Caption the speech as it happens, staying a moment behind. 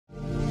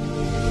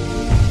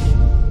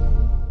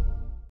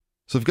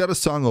So I've got a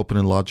song open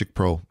in Logic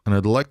Pro, and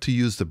I'd like to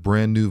use the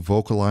brand new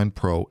VocALign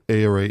Pro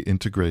ARA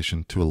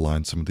integration to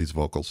align some of these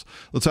vocals.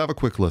 Let's have a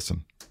quick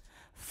listen.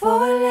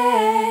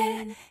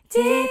 Falling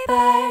deeper,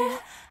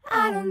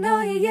 I don't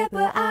know you yet,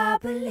 but I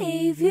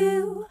believe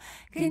you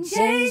can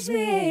change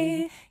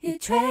me. You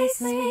trace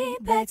me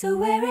back to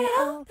where it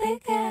all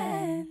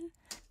began.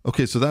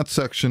 Okay, so that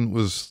section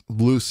was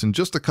loose in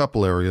just a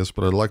couple areas,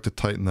 but I'd like to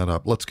tighten that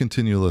up. Let's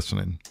continue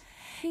listening.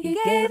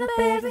 You gave up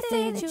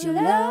everything that you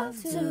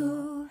love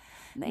to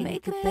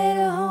make a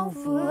better home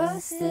for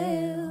us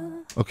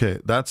still. Okay,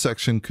 that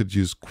section could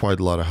use quite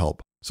a lot of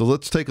help. So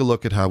let's take a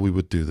look at how we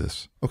would do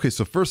this. Okay,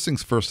 so first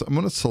things first, I'm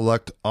going to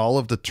select all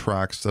of the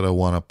tracks that I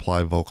want to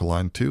apply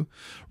VocALign to.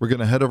 We're going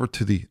to head over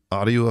to the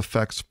Audio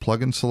Effects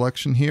plugin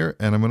selection here,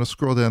 and I'm going to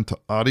scroll down to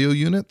Audio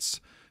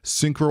Units,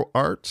 Synchro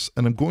Arts,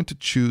 and I'm going to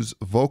choose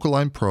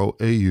VocALign Pro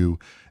AU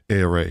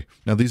ARA.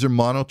 Now these are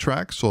mono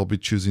tracks, so I'll be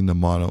choosing the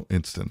mono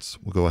instance.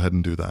 We'll go ahead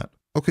and do that.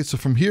 Okay, so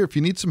from here, if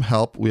you need some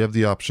help, we have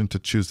the option to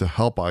choose the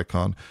help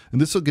icon,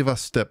 and this will give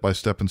us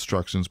step-by-step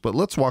instructions, but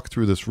let's walk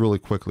through this really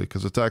quickly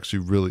because it's actually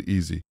really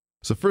easy.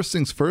 So first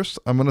things first,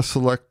 I'm going to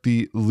select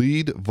the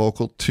lead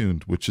vocal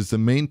tuned, which is the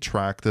main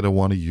track that I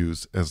want to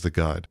use as the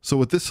guide. So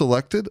with this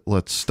selected,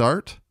 let's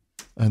start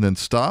and then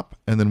stop,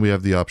 and then we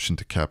have the option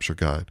to capture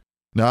guide.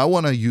 Now I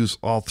want to use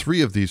all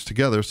three of these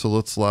together, so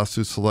let's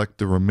lastly select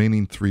the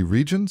remaining three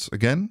regions.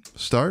 Again,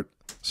 start,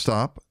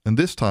 stop, and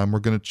this time we're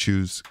going to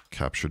choose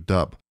capture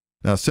dub.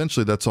 Now,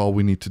 essentially, that's all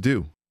we need to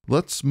do.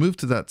 Let's move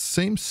to that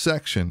same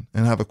section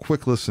and have a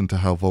quick listen to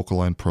how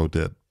VocALign Pro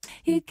did.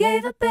 You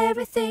gave up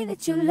everything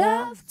that you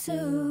love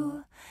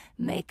to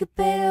make a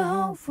better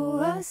home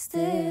for us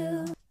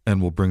still. And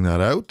we'll bring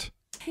that out.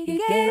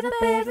 You gave up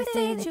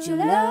everything that you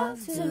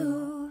love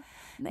to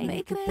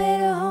make a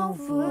better home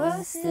for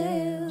us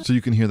still. So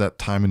you can hear that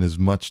timing is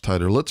much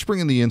tighter. Let's bring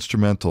in the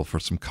instrumental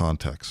for some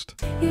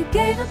context. You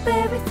gave up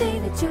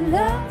everything that you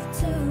love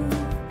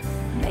to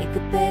make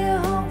a better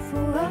home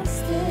for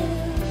us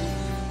still.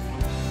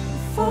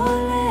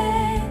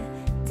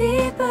 Falling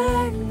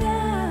deeper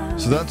now.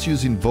 So that's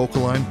using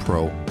VocALign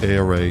Pro,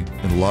 ARA,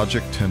 and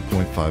Logic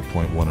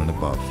 10.5.1 and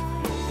above.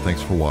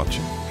 Thanks for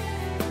watching.